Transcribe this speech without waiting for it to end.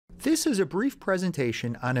This is a brief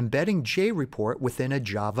presentation on embedding JReport within a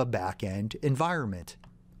Java backend environment.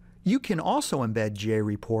 You can also embed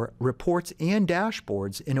JReport reports and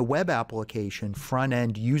dashboards in a web application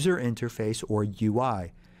front-end user interface or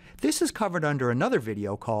UI. This is covered under another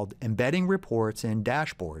video called Embedding Reports and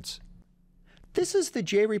Dashboards. This is the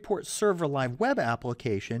JReport Server Live web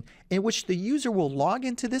application in which the user will log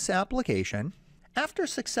into this application. After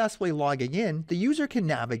successfully logging in, the user can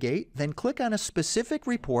navigate, then click on a specific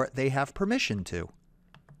report they have permission to.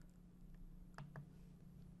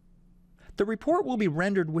 The report will be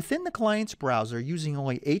rendered within the client's browser using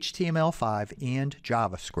only HTML5 and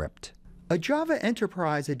JavaScript. A Java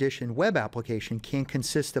Enterprise Edition web application can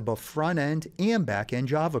consist of both front-end and back-end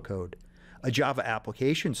Java code. A Java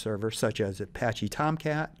application server such as Apache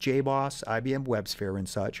Tomcat, JBoss, IBM WebSphere and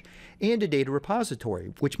such, and a data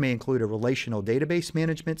repository, which may include a relational database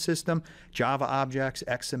management system, Java objects,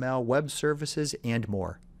 XML, web services, and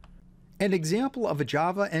more. An example of a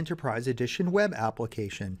Java Enterprise Edition web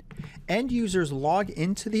application. End users log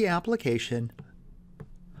into the application,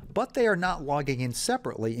 but they are not logging in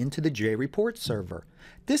separately into the JReport server.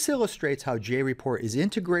 This illustrates how JReport is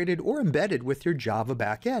integrated or embedded with your Java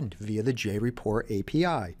backend via the JReport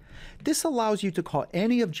API. This allows you to call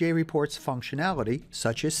any of JReport's functionality,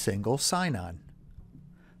 such as single sign-on.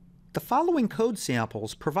 The following code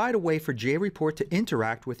samples provide a way for JReport to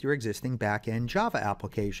interact with your existing backend Java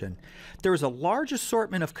application. There is a large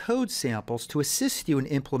assortment of code samples to assist you in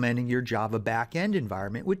implementing your Java backend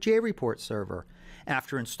environment with JReport Server.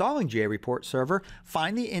 After installing JReport Server,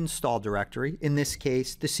 find the install directory, in this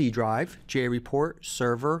case the C drive, JReport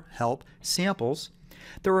Server Help Samples.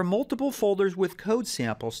 There are multiple folders with code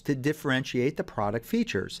samples to differentiate the product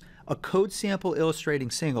features. A code sample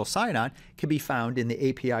illustrating single sign-on can be found in the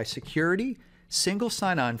API Security Single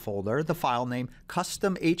Sign-On folder, the file name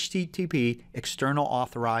custom HTTP external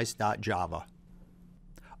authorized.java.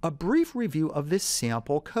 A brief review of this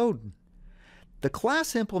sample code. The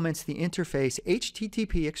class implements the interface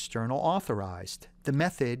HTTP external authorized. The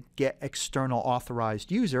method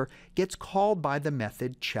getExternalAuthorizedUser gets called by the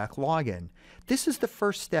method checkLogin. This is the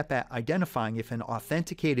first step at identifying if an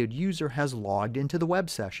authenticated user has logged into the web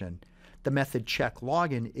session. The method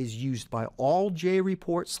checkLogin is used by all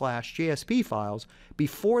JReport/JSP files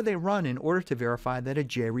before they run in order to verify that a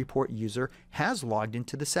JReport user has logged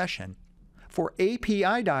into the session. For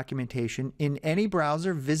API documentation in any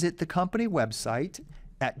browser, visit the company website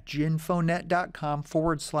at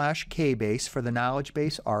jinfonet.com/kbase for the knowledge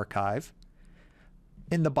base archive.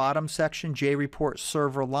 In the bottom section, JReport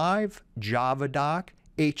Server Live, Java Doc,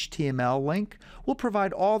 HTML link will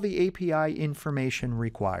provide all the API information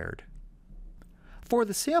required. For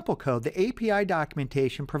the sample code, the API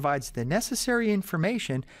documentation provides the necessary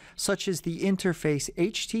information such as the interface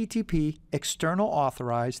HTTP external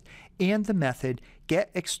authorized and the method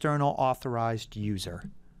getExternalAuthorizedUser.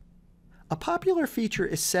 A popular feature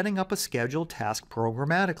is setting up a scheduled task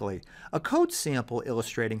programmatically. A code sample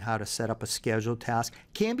illustrating how to set up a scheduled task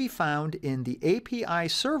can be found in the API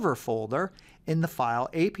Server folder in the file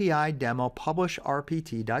API demo publish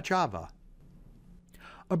rpt.java.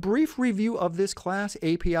 A brief review of this class,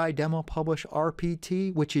 API Demo Publish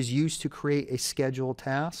RPT, which is used to create a scheduled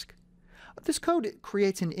task. This code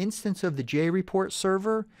creates an instance of the JReport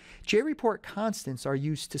server. JReport constants are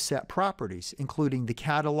used to set properties, including the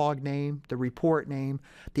catalog name, the report name,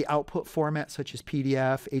 the output format such as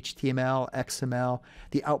PDF, HTML, XML,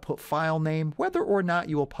 the output file name, whether or not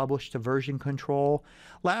you will publish to version control.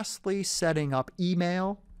 Lastly, setting up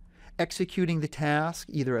email, executing the task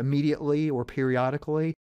either immediately or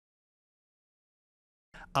periodically,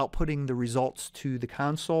 outputting the results to the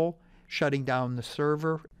console, shutting down the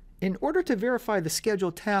server. In order to verify the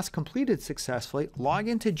scheduled task completed successfully, log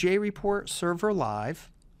into JReport Server Live.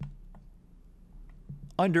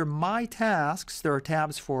 Under My Tasks, there are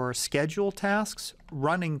tabs for Scheduled Tasks,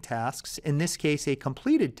 Running Tasks, in this case a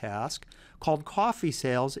completed task called Coffee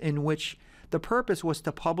Sales, in which the purpose was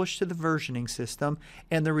to publish to the versioning system,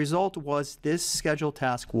 and the result was this scheduled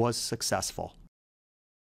task was successful.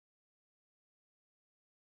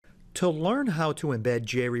 To learn how to embed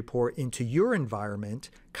JReport into your environment,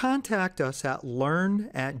 contact us at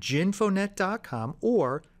learn@jinfonet.com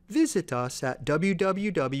or visit us at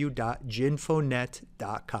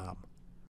www.jinfonet.com.